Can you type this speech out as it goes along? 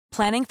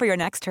Planning for your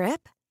next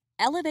trip?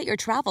 Elevate your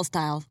travel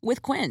style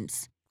with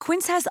Quince.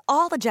 Quince has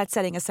all the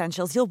jet-setting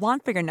essentials you'll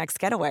want for your next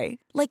getaway,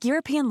 like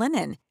European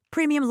linen,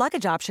 premium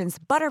luggage options,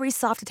 buttery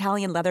soft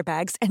Italian leather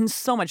bags, and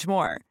so much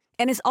more.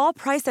 And is all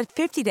priced at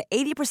 50 to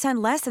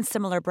 80% less than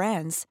similar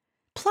brands.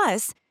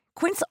 Plus,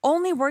 Quince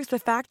only works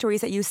with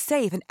factories that use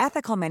safe and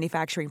ethical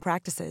manufacturing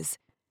practices.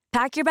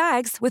 Pack your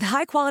bags with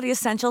high-quality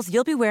essentials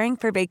you'll be wearing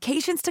for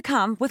vacations to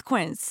come with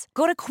Quince.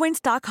 Go to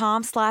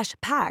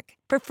quince.com/pack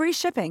for free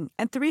shipping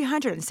and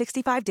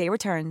 365-day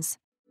returns.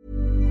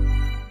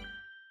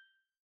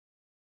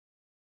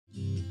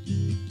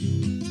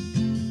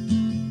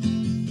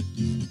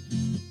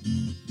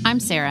 I'm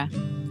Sarah.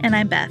 And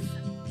I'm Beth.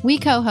 We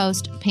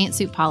co-host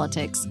Pantsuit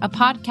Politics, a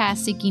podcast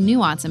seeking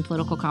nuance in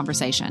political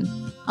conversation.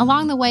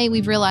 Along the way,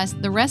 we've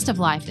realized the rest of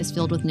life is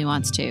filled with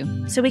nuance,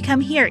 too. So we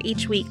come here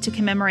each week to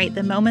commemorate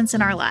the moments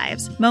in our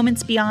lives,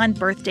 moments beyond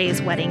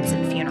birthdays, weddings,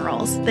 and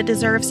funerals, that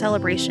deserve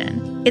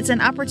celebration. It's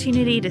an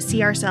opportunity to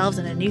see ourselves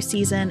in a new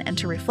season and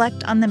to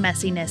reflect on the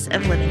messiness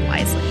of living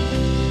wisely.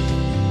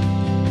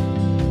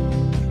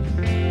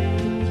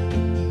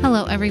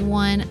 Hello,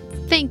 everyone.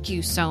 Thank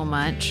you so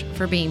much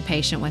for being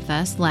patient with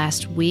us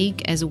last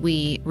week as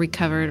we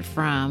recovered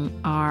from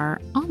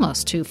our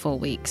almost 2 full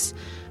weeks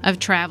of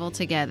travel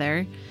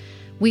together.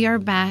 We are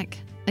back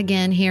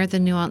again here at the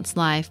Nuanced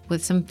Life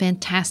with some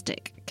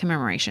fantastic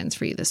commemorations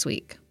for you this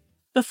week.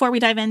 Before we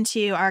dive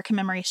into our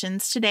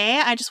commemorations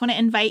today, I just want to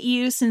invite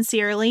you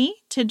sincerely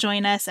to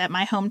join us at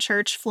my home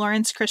church,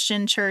 Florence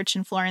Christian Church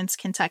in Florence,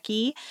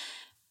 Kentucky,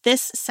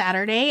 this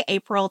Saturday,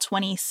 April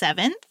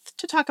 27th,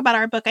 to talk about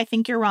our book, I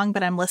Think You're Wrong,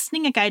 But I'm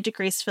Listening, A Guide to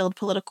Grace-Filled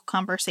Political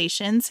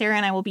Conversation. Sarah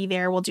and I will be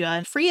there. We'll do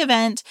a free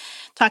event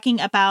talking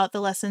about the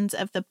lessons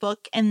of the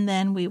book, and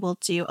then we will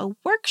do a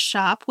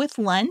workshop with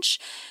lunch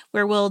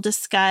where we'll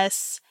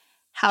discuss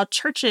how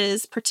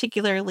churches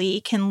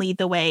particularly can lead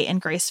the way in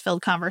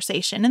grace-filled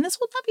conversation. And this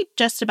will not be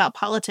just about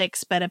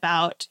politics, but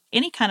about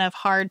any kind of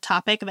hard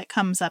topic that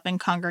comes up in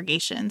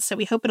congregations. So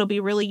we hope it'll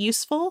be really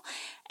useful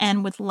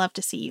and would love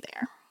to see you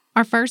there.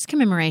 Our first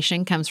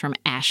commemoration comes from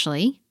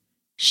Ashley.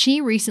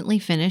 She recently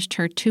finished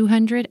her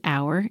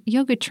 200-hour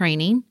yoga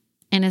training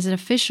and is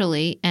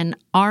officially an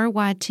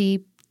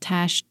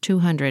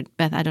RYT-200.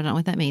 Beth, I don't know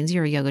what that means.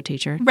 You're a yoga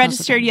teacher.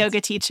 Registered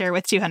yoga teacher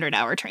with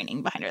 200-hour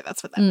training behind her.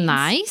 That's what that means.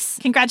 Nice.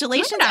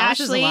 Congratulations,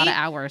 Ashley. Is a lot of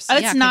hours. Oh,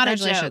 it's not a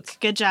joke.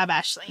 Good job,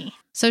 Ashley.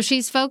 So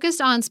she's focused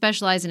on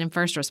specializing in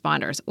first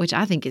responders, which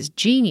I think is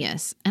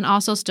genius, and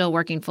also still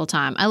working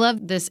full-time. I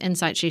love this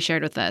insight she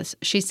shared with us.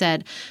 She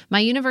said, "My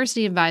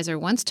university advisor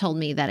once told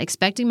me that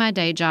expecting my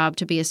day job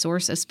to be a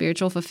source of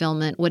spiritual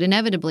fulfillment would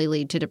inevitably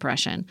lead to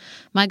depression.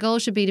 My goal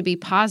should be to be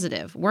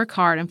positive, work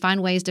hard, and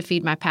find ways to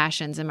feed my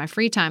passions in my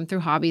free time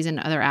through hobbies and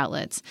other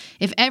outlets.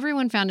 If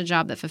everyone found a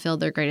job that fulfilled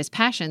their greatest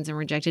passions and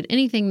rejected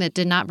anything that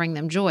did not bring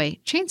them joy,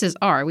 chances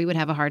are we would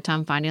have a hard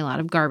time finding a lot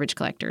of garbage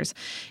collectors.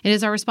 It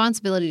is our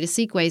responsibility to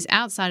seek ways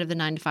outside of the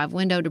 9-to-5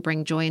 window to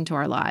bring joy into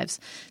our lives.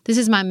 This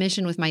is my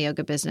mission with my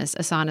yoga business,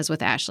 Asanas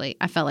with Ashley.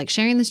 I felt like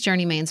sharing this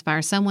journey may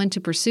inspire someone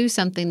to pursue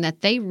something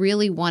that they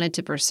really wanted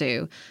to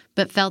pursue,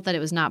 but felt that it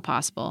was not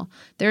possible.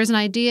 There is an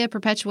idea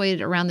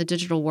perpetuated around the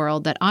digital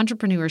world that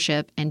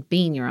entrepreneurship and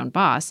being your own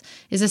boss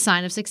is a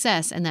sign of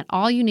success, and that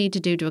all you need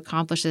to do to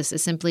accomplish this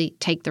is simply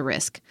take the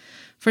risk.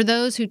 For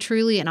those who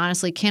truly and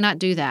honestly cannot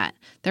do that,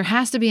 there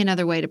has to be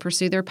another way to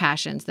pursue their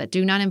passions that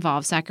do not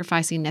involve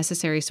sacrificing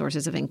necessary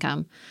sources of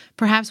income.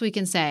 Perhaps we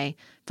can say,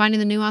 finding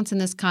the nuance in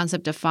this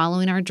concept of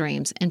following our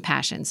dreams and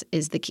passions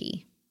is the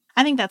key."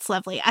 I think that's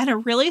lovely. I had a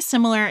really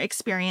similar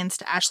experience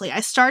to Ashley.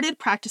 I started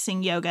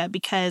practicing yoga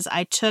because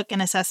I took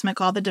an assessment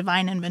called the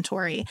Divine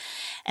Inventory.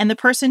 And the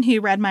person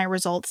who read my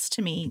results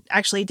to me,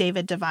 actually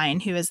David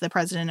Devine, who is the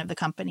president of the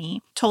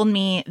company, told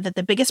me that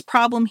the biggest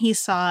problem he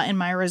saw in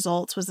my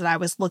results was that I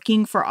was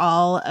looking for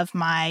all of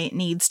my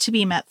needs to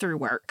be met through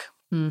work.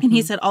 Mm-hmm. And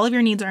he said, all of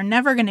your needs are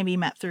never going to be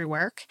met through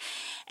work.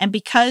 And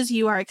because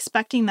you are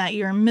expecting that,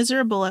 you're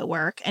miserable at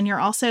work and you're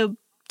also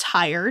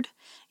tired.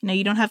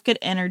 You don't have good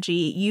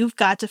energy. You've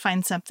got to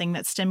find something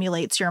that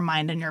stimulates your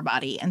mind and your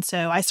body. And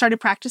so I started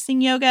practicing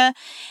yoga,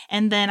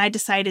 and then I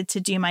decided to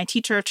do my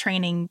teacher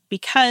training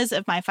because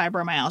of my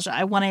fibromyalgia.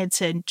 I wanted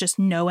to just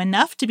know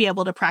enough to be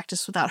able to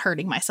practice without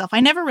hurting myself.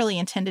 I never really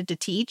intended to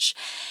teach.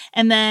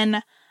 And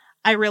then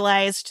I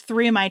realized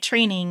through my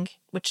training,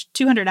 which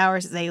 200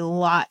 hours is a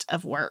lot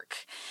of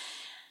work.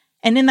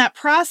 And in that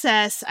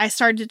process, I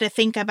started to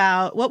think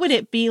about what would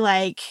it be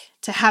like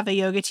to have a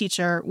yoga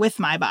teacher with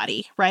my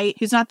body, right?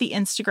 Who's not the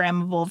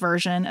Instagrammable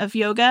version of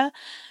yoga,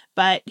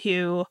 but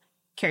who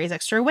carries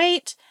extra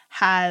weight,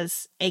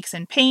 has aches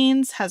and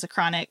pains, has a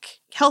chronic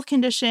health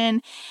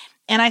condition.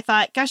 And I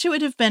thought, gosh, it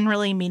would have been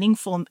really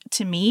meaningful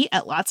to me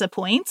at lots of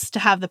points to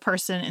have the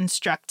person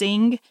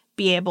instructing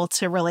be able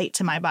to relate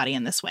to my body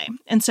in this way.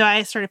 And so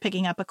I started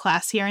picking up a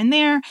class here and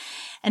there.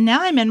 And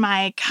now I'm in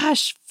my,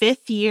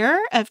 5th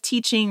year of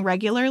teaching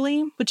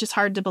regularly, which is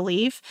hard to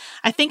believe.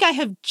 I think I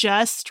have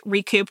just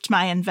recouped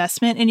my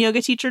investment in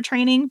yoga teacher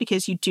training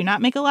because you do not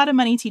make a lot of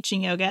money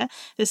teaching yoga.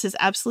 This is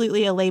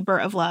absolutely a labor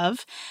of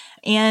love.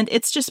 And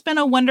it's just been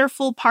a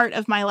wonderful part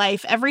of my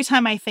life. Every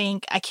time I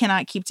think I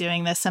cannot keep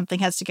doing this, something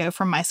has to go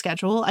from my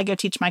schedule, I go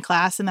teach my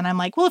class. And then I'm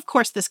like, well, of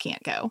course this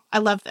can't go. I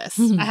love this.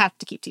 I have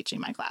to keep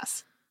teaching my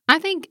class. I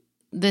think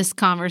this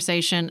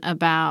conversation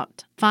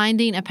about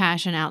finding a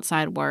passion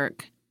outside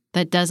work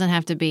that doesn't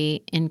have to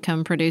be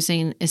income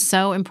producing is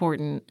so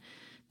important.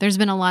 There's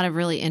been a lot of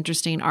really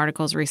interesting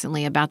articles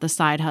recently about the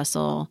side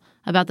hustle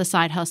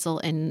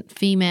in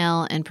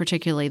female and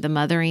particularly the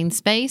mothering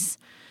space,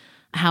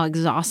 how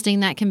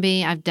exhausting that can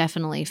be. I've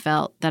definitely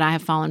felt that I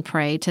have fallen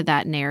prey to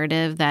that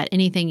narrative that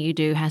anything you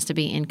do has to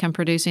be income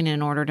producing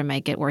in order to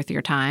make it worth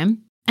your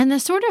time. And the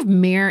sort of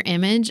mirror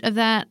image of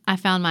that I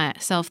found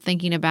myself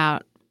thinking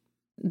about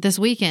this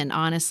weekend,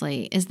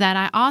 honestly, is that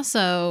I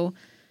also,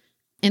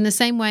 in the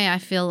same way I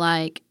feel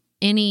like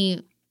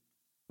any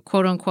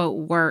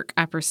quote-unquote work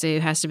I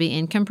pursue has to be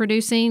income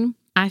producing,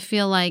 I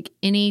feel like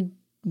any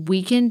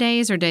weekend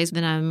days or days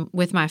that I'm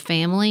with my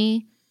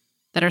family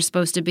that are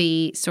supposed to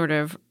be sort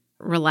of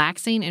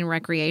relaxing and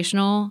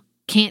recreational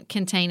can't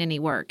contain any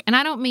work. And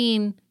I don't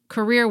mean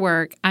career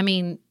work, I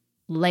mean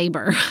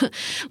labor.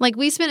 Like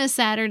we spent a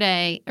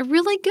Saturday, a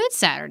really good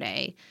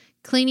Saturday,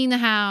 cleaning the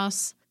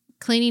house,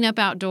 cleaning up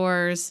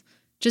outdoors,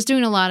 just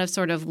doing a lot of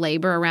sort of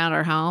labor around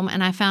our home.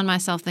 And I found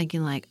myself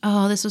thinking like,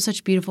 oh, this was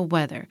such beautiful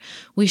weather.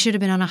 We should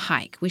have been on a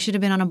hike. We should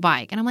have been on a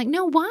bike. And I'm like,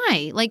 no,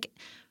 why? Like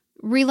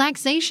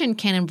relaxation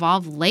can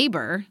involve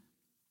labor,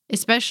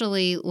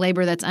 especially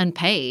labor that's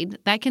unpaid.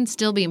 That can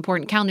still be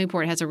important. Cal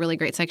Newport has a really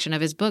great section of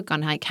his book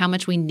on like how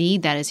much we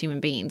need that as human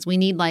beings. We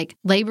need like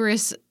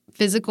laborious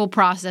physical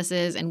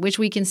processes in which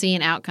we can see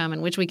an outcome,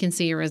 in which we can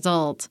see a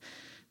result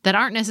that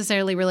aren't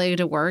necessarily related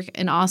to work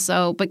and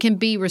also, but can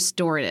be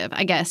restorative,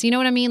 I guess. You know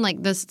what I mean?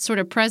 Like this sort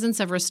of presence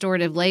of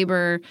restorative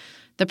labor,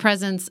 the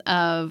presence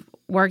of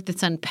work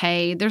that's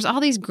unpaid. There's all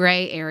these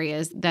gray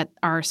areas that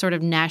our sort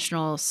of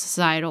national,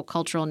 societal,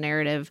 cultural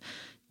narrative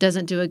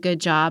doesn't do a good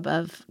job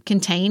of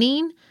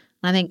containing. And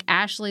I think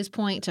Ashley's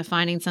point to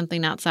finding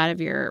something outside of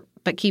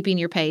but keeping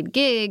your paid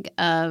gig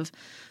of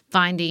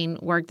finding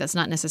work that's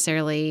not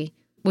necessarily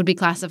would be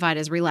classified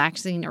as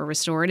relaxing or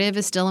restorative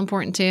is still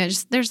important too.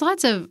 There's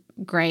lots of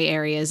gray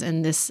areas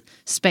in this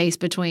space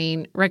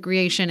between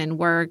recreation and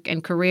work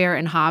and career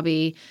and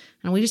hobby,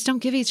 and we just don't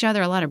give each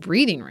other a lot of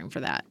breathing room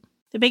for that.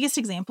 The biggest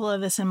example of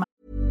this in my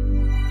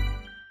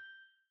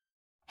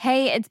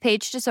Hey, it's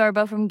Paige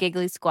DeSorbo from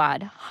Giggly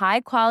Squad.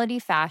 High quality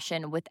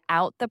fashion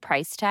without the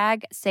price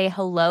tag. Say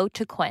hello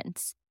to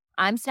Quince.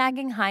 I'm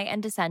snagging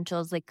high-end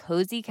essentials like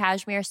cozy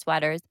cashmere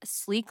sweaters,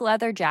 sleek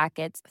leather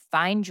jackets,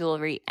 fine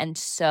jewelry, and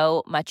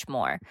so much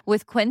more.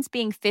 With Quince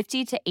being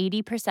 50 to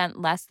 80%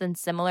 less than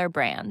similar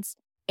brands.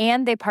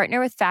 And they partner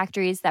with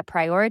factories that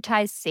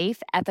prioritize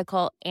safe,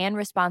 ethical, and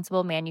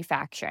responsible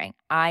manufacturing.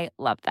 I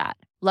love that.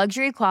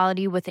 Luxury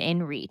quality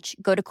within reach.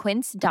 Go to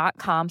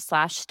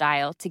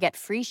quince.com/style to get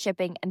free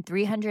shipping and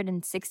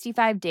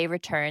 365-day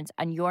returns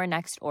on your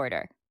next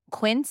order.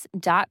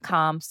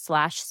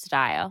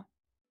 Quince.com/style.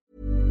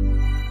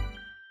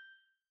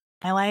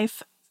 My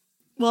life.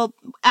 Well,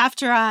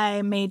 after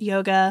I made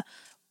yoga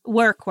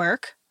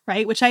work,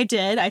 right, which I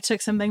did, I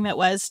took something that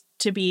was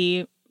to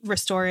be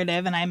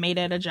restorative and I made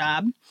it a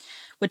job,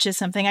 which is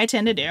something I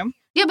tend to do.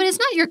 Yeah, but it's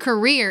not your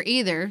career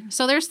either.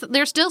 So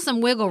there's still some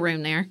wiggle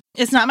room there.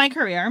 It's not my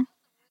career,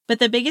 but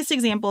the biggest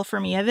example for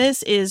me of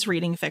this is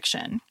reading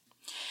fiction.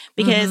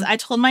 Because I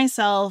told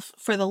myself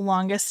for the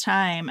longest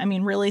time, I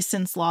mean, really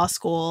since law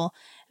school,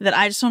 that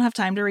I just don't have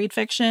time to read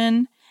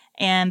fiction.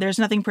 And there's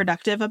nothing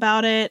productive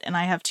about it. And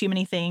I have too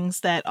many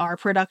things that are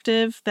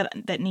productive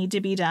that need to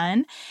be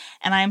done.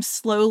 And I'm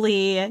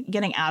slowly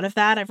getting out of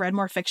that. I've read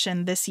more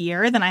fiction this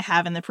year than I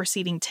have in the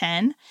preceding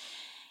 10.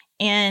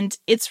 And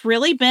it's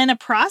really been a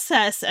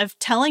process of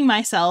telling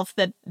myself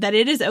that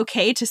it is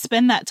okay to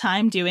spend that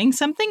time doing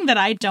something that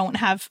I don't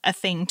have a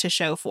thing to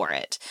show for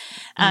it.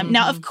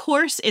 Now, of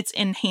course, it's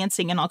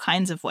enhancing in all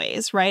kinds of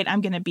ways, right? I'm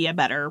going to be a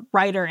better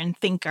writer and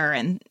thinker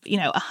and,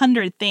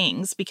 100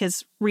 things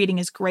because reading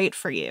is great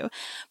for you.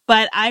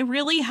 But I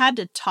really had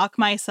to talk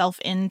myself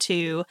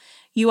into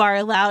you are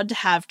allowed to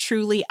have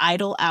truly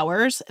idle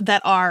hours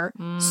that are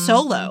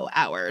solo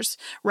hours,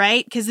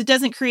 right? Because it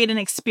doesn't create an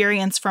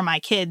experience for my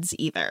kids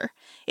either.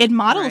 It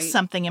models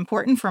something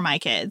important for my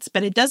kids,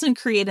 but it doesn't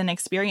create an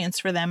experience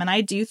for them. And I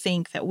do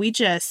think that we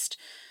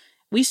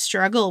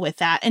struggle with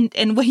that.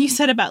 And what you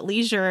said about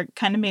leisure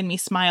kind of made me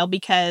smile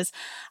because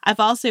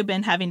I've also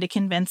been having to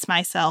convince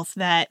myself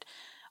that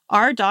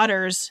our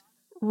daughters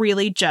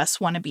really just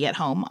want to be at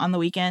home on the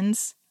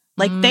weekends.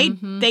 Like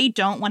they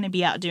don't want to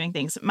be out doing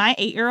things. My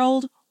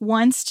 8-year-old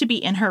wants to be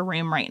in her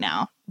room right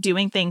now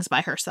doing things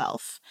by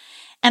herself.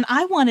 And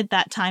I wanted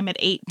that time at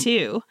 8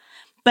 too.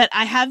 But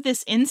I have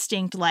this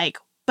instinct like,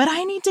 but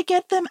I need to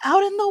get them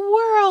out in the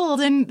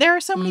world. And there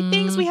are so many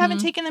things we haven't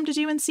taken them to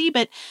do and see,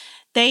 but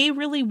they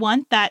really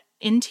want that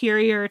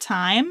interior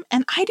time.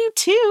 And I do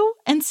too.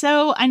 And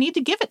so I need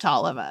to give it to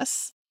all of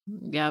us.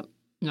 Yep.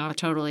 No, I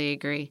totally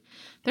agree.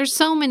 There's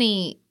so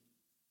many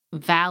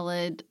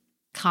valid,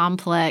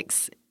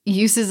 complex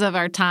uses of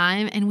our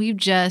time, and we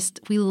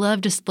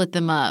love to split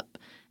them up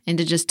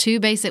into just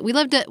two basic. We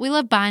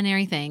love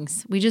binary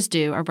things. We just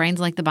do. Our brains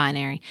like the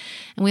binary.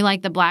 And we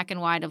like the black and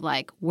white of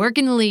like work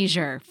and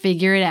leisure,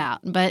 figure it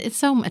out. But it's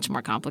so much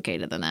more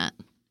complicated than that.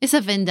 It's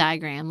a Venn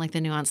diagram like the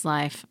Nuanced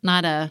Life,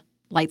 not a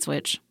light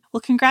switch.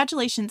 Well,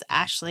 congratulations,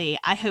 Ashley.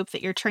 I hope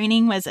that your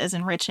training was as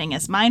enriching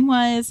as mine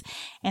was,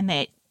 and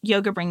that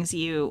yoga brings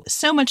you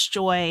so much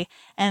joy.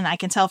 And I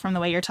can tell from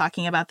the way you're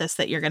talking about this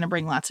that you're going to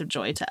bring lots of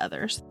joy to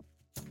others.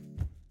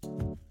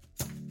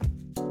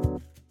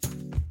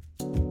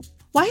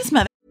 Wise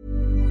Mother.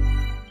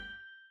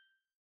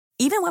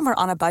 Even when we're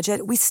on a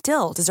budget, we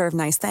still deserve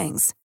nice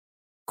things.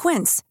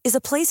 Quince is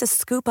a place to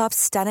scoop up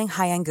stunning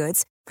high-end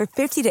goods for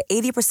 50 to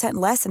 80%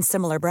 less than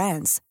similar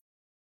brands.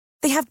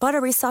 They have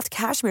buttery soft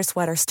cashmere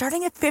sweaters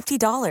starting at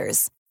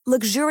 $50,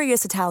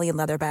 luxurious Italian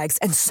leather bags,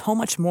 and so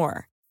much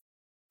more.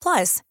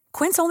 Plus,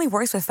 Quince only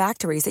works with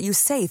factories that use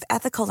safe,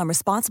 ethical, and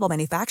responsible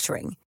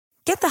manufacturing.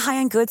 Get the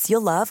high-end goods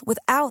you'll love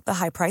without the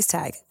high price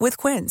tag with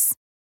Quince.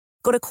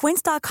 Go to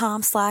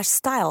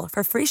quince.com/style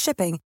for free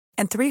shipping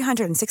and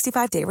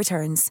 365-day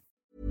returns.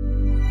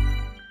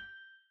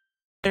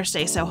 Mother's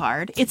Day so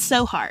hard. It's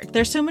so hard.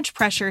 There's so much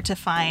pressure to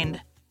find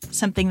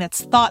something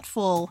that's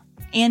thoughtful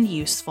and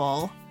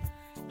useful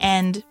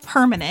and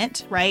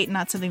permanent, right?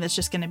 Not something that's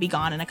just going to be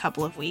gone in a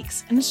couple of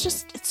weeks. And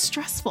it's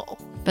stressful.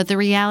 But the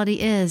reality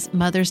is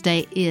Mother's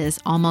Day is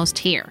almost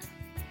here.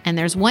 And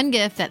there's one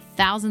gift that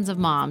thousands of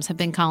moms have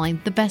been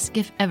calling the best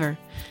gift ever.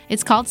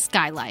 It's called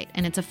Skylight,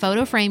 and it's a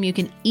photo frame you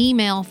can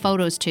email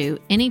photos to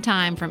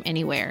anytime from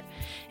anywhere.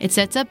 It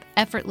sets up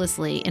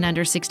effortlessly in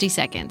under 60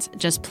 seconds.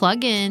 Just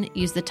plug in,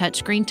 use the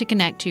touchscreen to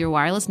connect to your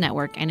wireless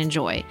network, and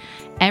enjoy.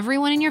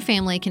 Everyone in your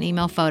family can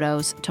email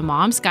photos to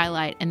Mom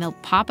Skylight, and they'll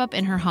pop up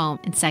in her home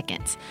in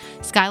seconds.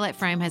 Skylight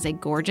frame has a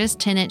gorgeous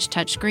 10-inch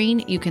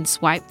touchscreen. You can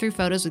swipe through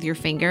photos with your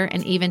finger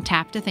and even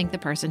tap to thank the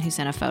person who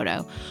sent a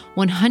photo.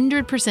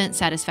 100%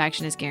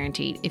 satisfaction is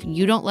guaranteed. If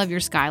you don't love your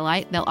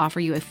Skylight, they'll offer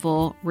you a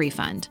full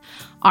refund.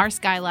 Our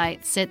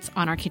Skylight sits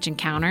on our kitchen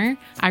counter.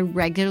 I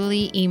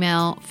regularly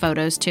email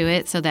photos to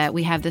it so that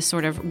we have this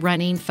sort of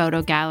running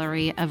photo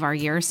gallery of our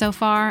year so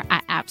far.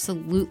 I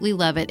absolutely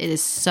love it. It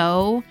is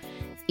so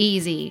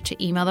easy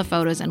to email the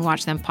photos and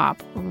watch them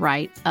pop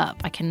right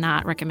up. I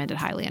cannot recommend it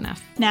highly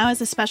enough. Now,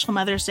 as a special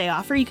Mother's Day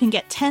offer, you can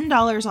get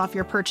 $10 off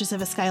your purchase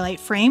of a Skylight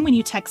frame when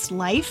you text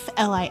LIFE,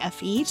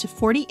 L-I-F-E, to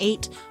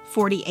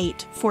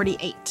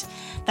 484848.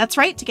 That's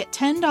right. To get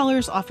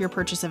 $10 off your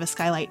purchase of a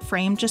Skylight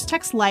frame, just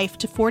text LIFE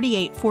to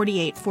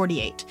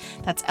 484848.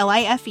 That's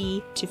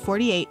LIFE to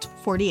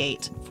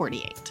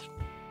 484848.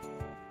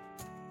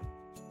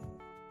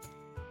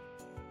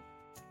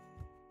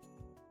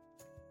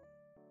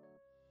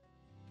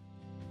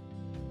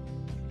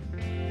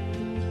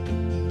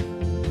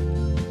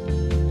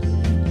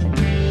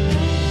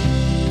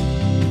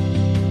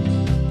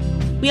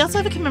 We also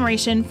have a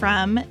commemoration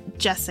from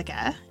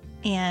Jessica,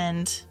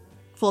 and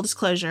full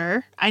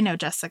disclosure, I know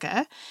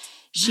Jessica.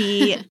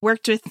 She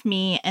worked with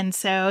me, and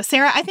so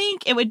Sarah, I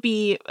think it would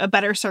be a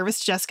better service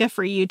to Jessica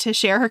for you to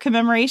share her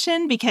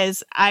commemoration,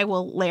 because I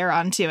will layer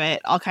onto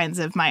it all kinds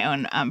of my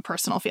own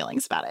personal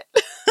feelings about it.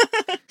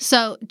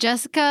 So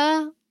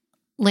Jessica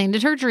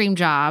landed her dream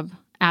job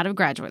out of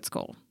graduate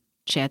school.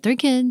 She had 3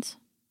 kids.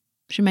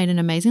 She made an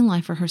amazing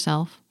life for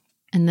herself.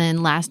 And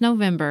then last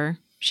November,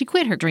 she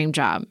quit her dream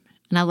job.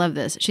 And I love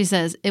this. She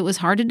says, it was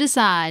hard to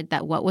decide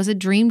that what was a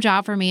dream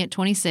job for me at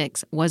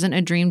 26 wasn't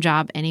a dream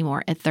job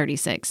anymore at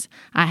 36.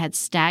 I had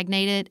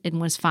stagnated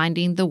and was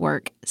finding the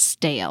work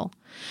stale.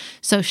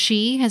 So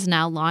she has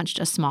now launched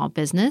a small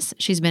business.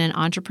 She's been an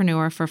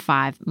entrepreneur for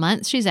 5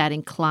 months. She's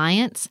adding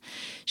clients.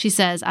 She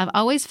says, I've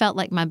always felt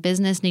like my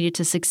business needed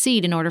to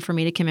succeed in order for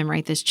me to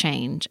commemorate this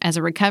change. As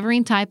a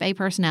recovering type A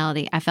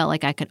personality, I felt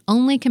like I could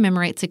only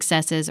commemorate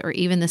successes or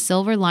even the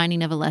silver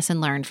lining of a lesson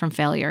learned from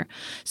failure.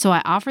 So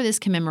I offer this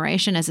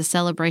commemoration as a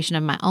celebration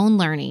of my own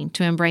learning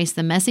to embrace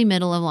the messy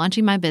middle of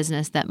launching my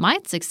business that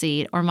might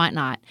succeed or might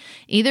not.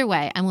 Either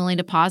way, I'm willing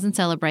to pause and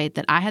celebrate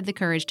that I had the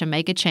courage to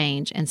make a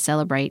change and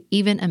celebrate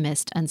even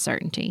amidst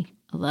uncertainty.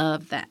 I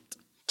love that.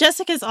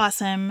 Jessica's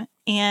awesome,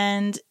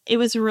 and it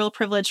was a real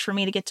privilege for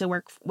me to get to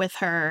work with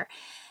her.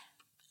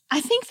 I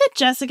think that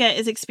Jessica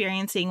is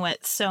experiencing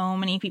what so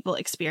many people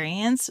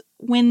experience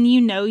when you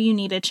know you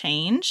need a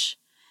change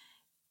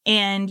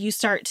and you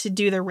start to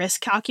do the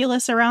risk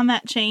calculus around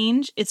that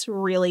change. It's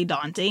really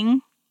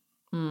daunting.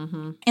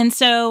 Mm-hmm. And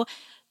so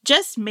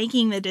just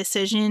making the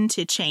decision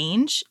to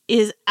change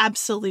is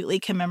absolutely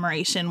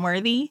commemoration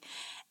worthy.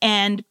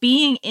 And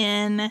being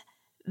in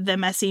the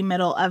messy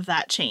middle of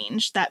that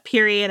change, that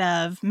period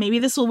of maybe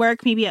this will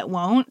work, maybe it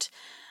won't,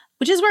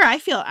 which is where I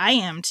feel I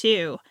am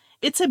too.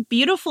 It's a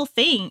beautiful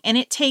thing, and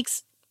it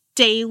takes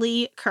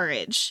daily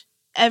courage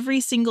every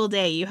single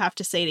day you have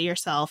to say to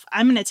yourself,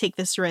 I'm going to take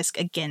this risk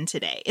again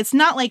today. It's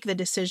not like the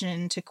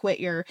decision to quit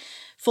your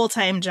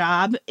full-time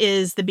job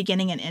is the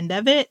beginning and end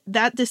of it.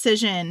 That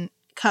decision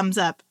comes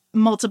up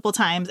multiple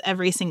times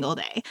every single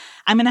day.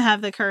 I'm going to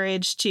have the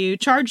courage to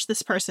charge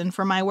this person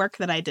for my work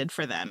that I did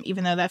for them,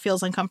 even though that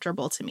feels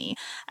uncomfortable to me.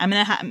 I'm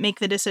going to make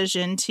the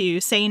decision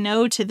to say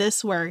no to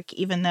this work,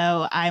 even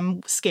though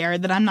I'm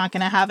scared that I'm not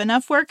going to have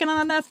enough work and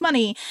not enough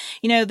money.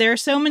 There are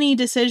so many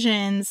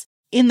decisions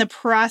in the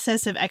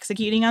process of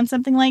executing on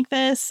something like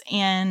this.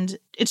 And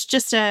it's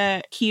just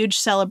a huge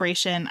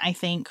celebration, I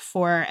think,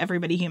 for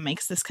everybody who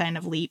makes this kind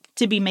of leap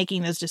to be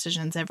making those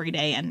decisions every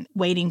day and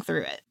wading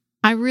through it.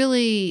 I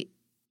really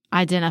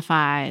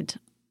identified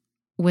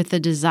with the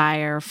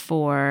desire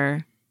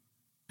for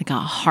like a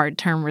hard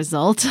term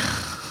result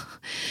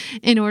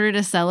in order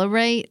to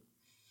celebrate.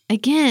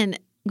 Again,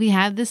 we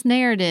have this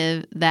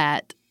narrative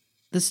that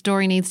the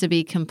story needs to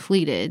be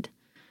completed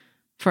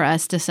for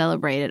us to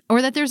celebrate it,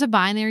 or that there's a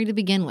binary to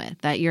begin with,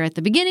 that you're at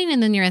the beginning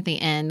and then you're at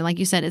the end. Like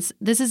you said,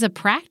 this is a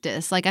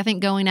practice. Like I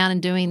think going out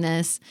and doing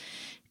this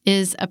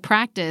is a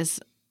practice.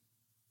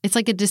 It's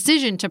like a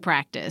decision to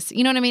practice.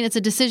 You know what I mean? It's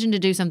a decision to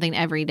do something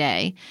every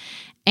day.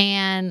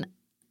 And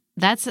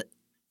that's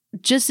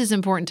just as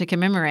important to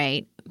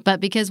commemorate.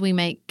 But because we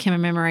make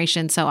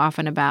commemoration so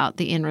often about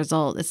the end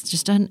result, it's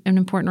just an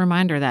important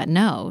reminder that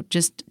no,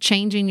 just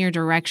changing your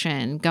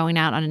direction, going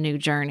out on a new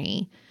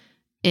journey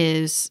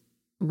is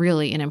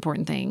really an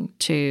important thing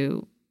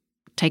to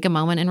take a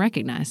moment and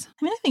recognize.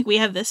 I think we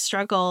have this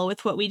struggle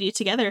with what we do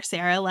together,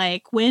 Sarah.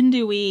 Like,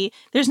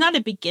 there's not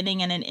a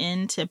beginning and an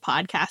end to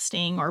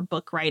podcasting or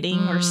book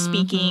writing or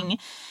speaking.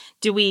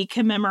 Do we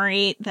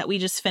commemorate that we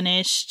just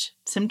finished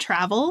some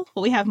travel?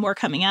 Well, we have more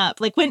coming up.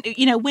 Like when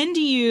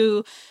do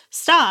you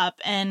stop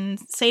and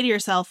say to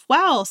yourself,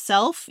 wow,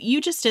 self,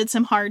 you just did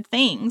some hard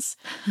things?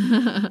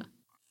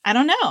 I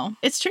don't know.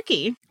 It's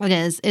tricky. It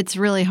is. It's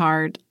really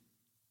hard.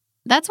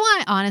 That's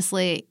why,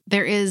 honestly,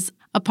 there is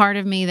a part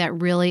of me that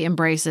really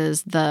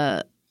embraces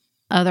the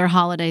other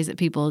holidays that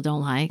people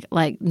don't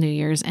like New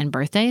Year's and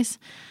birthdays,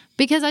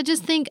 because I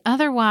just think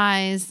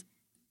otherwise,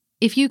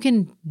 if you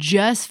can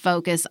just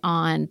focus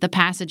on the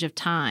passage of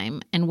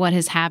time and what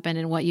has happened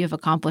and what you have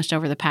accomplished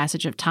over the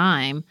passage of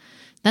time,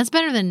 that's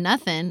better than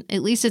nothing.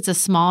 At least it's a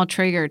small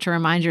trigger to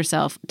remind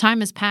yourself, time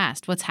has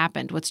passed. What's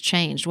happened? What's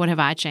changed? What have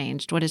I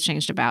changed? What has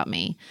changed about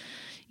me?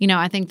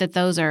 I think that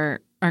those are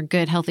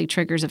good, healthy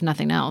triggers, if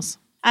nothing else.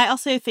 I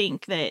also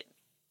think that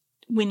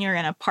when you're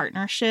in a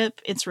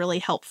partnership, it's really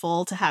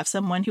helpful to have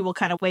someone who will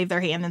kind of wave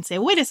their hand and say,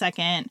 wait a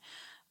second,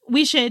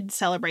 we should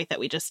celebrate that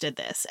we just did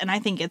this. And I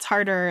think it's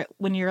harder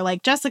when you're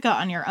like Jessica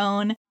on your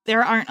own.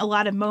 There aren't a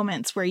lot of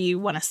moments where you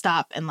want to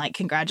stop and like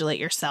congratulate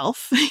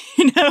yourself,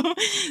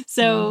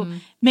 So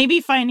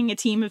maybe finding a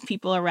team of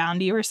people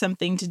around you or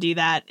something to do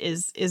that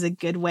is a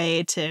good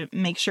way to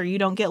make sure you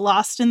don't get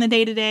lost in the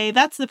day-to-day.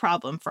 That's the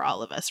problem for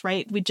all of us,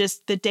 right?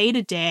 The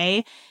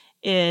day-to-day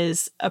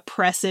is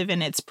oppressive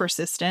in its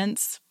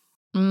persistence.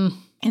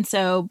 And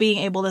so being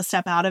able to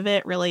step out of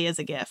it really is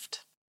a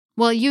gift.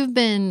 Well, you've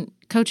been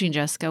coaching,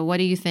 Jessica. What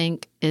do you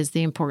think is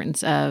the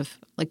importance of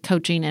like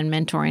coaching and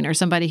mentoring, or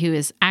somebody who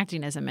is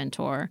acting as a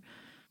mentor,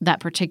 that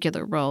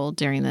particular role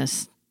during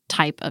this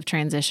type of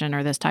transition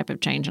or this type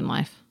of change in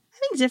life? I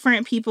think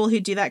different people who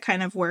do that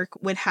kind of work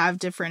would have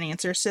different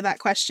answers to that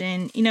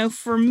question.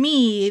 For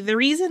me, the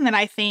reason that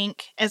I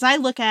think, as I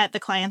look at the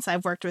clients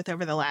I've worked with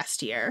over the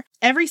last year,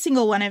 every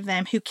single one of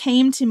them who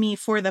came to me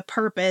for the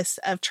purpose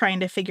of trying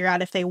to figure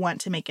out if they want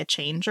to make a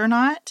change or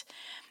not,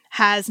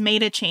 has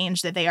made a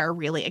change that they are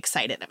really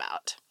excited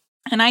about.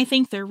 And I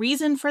think the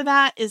reason for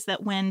that is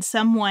that when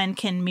someone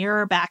can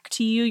mirror back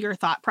to you your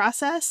thought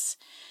process,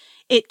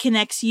 it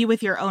connects you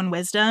with your own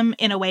wisdom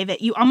in a way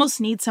that you almost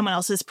need someone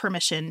else's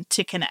permission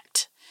to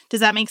connect.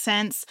 Does that make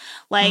sense?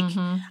 Like,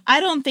 I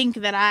don't think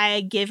that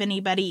I give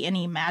anybody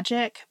any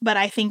magic, but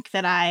I think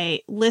that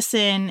I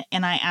listen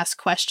and I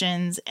ask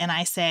questions and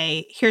I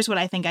say, here's what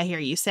I think I hear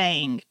you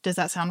saying. Does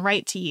that sound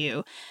right to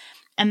you?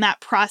 And that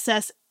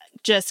process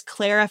just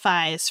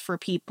clarifies for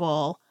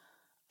people,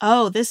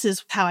 oh, this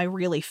is how I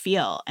really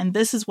feel. And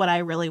this is what I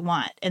really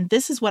want. And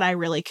this is what I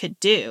really could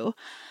do.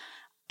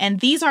 And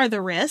these are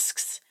the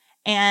risks.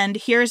 And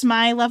here's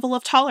my level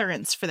of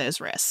tolerance for those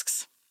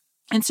risks.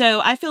 And so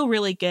I feel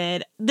really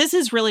good. This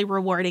is really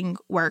rewarding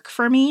work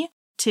for me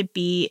to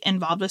be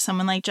involved with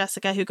someone like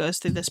Jessica who goes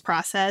through this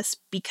process,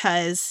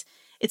 because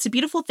it's a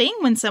beautiful thing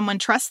when someone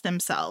trusts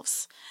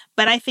themselves.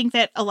 But I think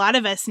that a lot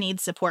of us need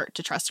support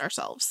to trust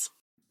ourselves.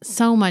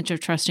 So much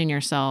of trusting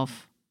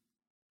yourself,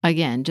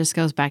 again, just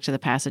goes back to the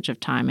passage of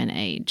time and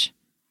age.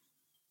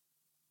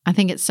 I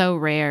think it's so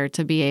rare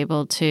to be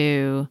able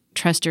to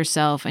trust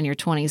yourself in your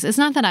 20s. It's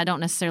not that I don't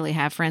necessarily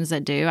have friends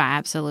that do. I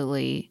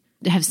absolutely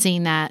have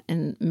seen that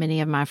in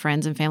many of my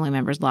friends and family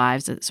members'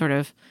 lives, that sort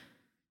of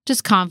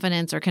just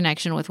confidence or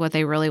connection with what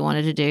they really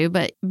wanted to do.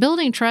 But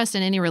building trust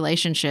in any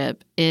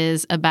relationship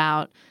is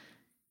about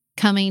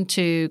coming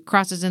to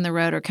crosses in the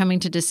road or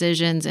coming to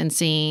decisions and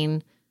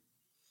seeing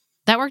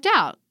that worked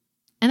out.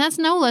 And that's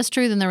no less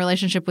true than the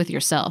relationship with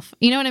yourself.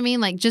 You know what I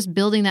mean? Like just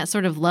building that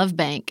sort of love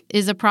bank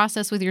is a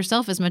process with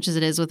yourself as much as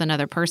it is with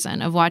another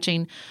person of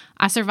watching,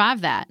 I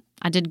survived that.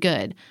 I did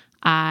good.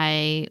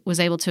 I was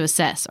able to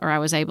assess, or I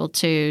was able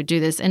to do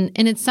this. And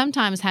it's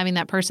sometimes having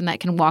that person that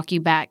can walk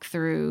you back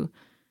through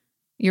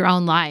your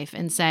own life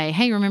and say,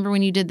 hey, remember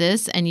when you did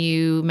this and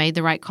you made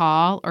the right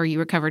call, or you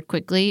recovered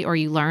quickly, or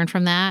you learned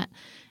from that,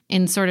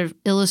 and sort of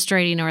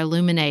illustrating or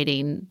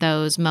illuminating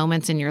those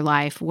moments in your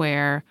life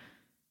where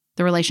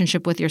the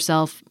relationship with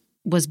yourself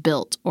was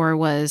built or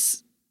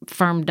was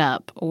firmed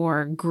up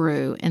or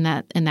grew in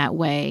that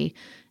way.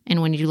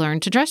 And when you learn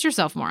to trust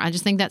yourself more, I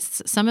just think that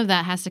some of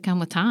that has to come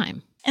with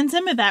time. And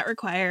some of that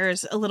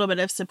requires a little bit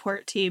of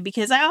support too,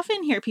 because I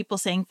often hear people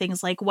saying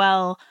things like,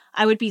 well,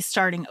 I would be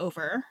starting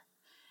over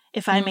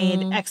if I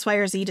made X, Y,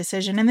 or Z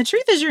decision. And the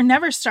truth is you're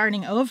never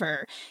starting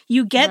over.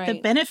 You get the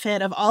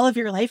benefit of all of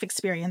your life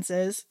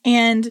experiences.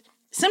 And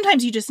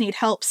sometimes you just need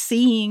help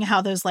seeing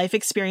how those life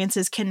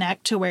experiences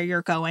connect to where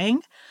you're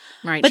going.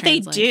 Right. But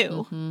they do.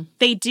 Mm-hmm.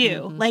 They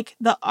do. Mm-hmm. Like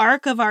the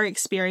arc of our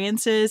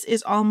experiences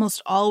is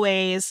almost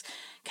always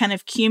kind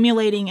of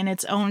accumulating in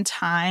its own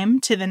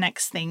time to the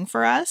next thing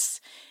for us.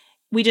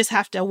 We just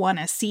have to want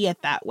to see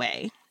it that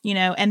way, you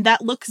know, and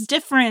that looks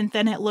different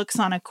than it looks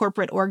on a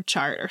corporate org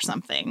chart or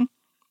something.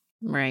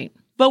 Right.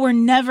 But we're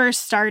never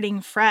starting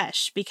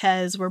fresh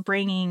because we're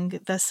bringing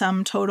the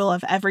sum total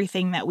of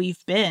everything that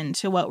we've been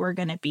to what we're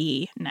going to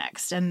be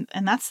next. And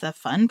that's the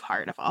fun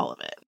part of all of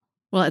it.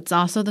 Well, it's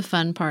also the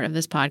fun part of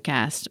this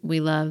podcast. We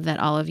love that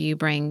all of you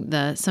bring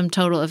the sum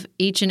total of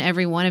each and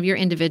every one of your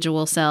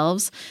individual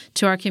selves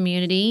to our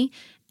community,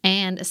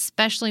 and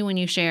especially when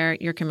you share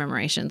your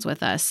commemorations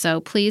with us.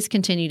 So please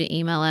continue to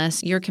email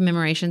us your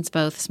commemorations,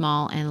 both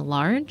small and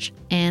large.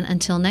 And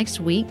until next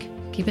week,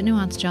 keep it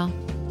nuanced, y'all.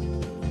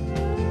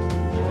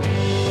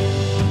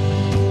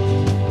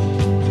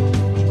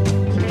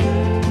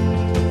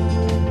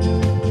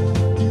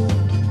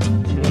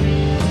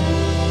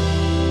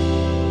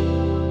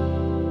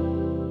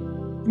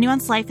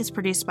 Nuanced Life is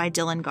produced by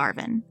Dylan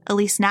Garvin.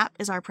 Elise Knapp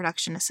is our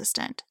production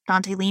assistant.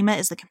 Dante Lima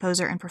is the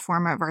composer and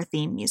performer of our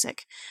theme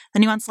music. The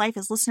Nuanced Life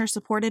is listener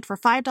supported. For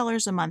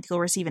 $5 a month, you'll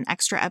receive an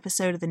extra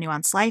episode of The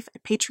Nuanced Life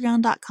at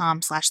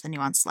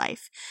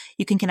patreon.com/thenuancedlife.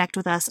 You can connect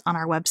with us on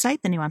our website,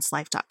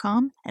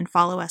 thenuancedlife.com, and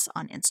follow us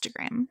on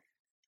Instagram.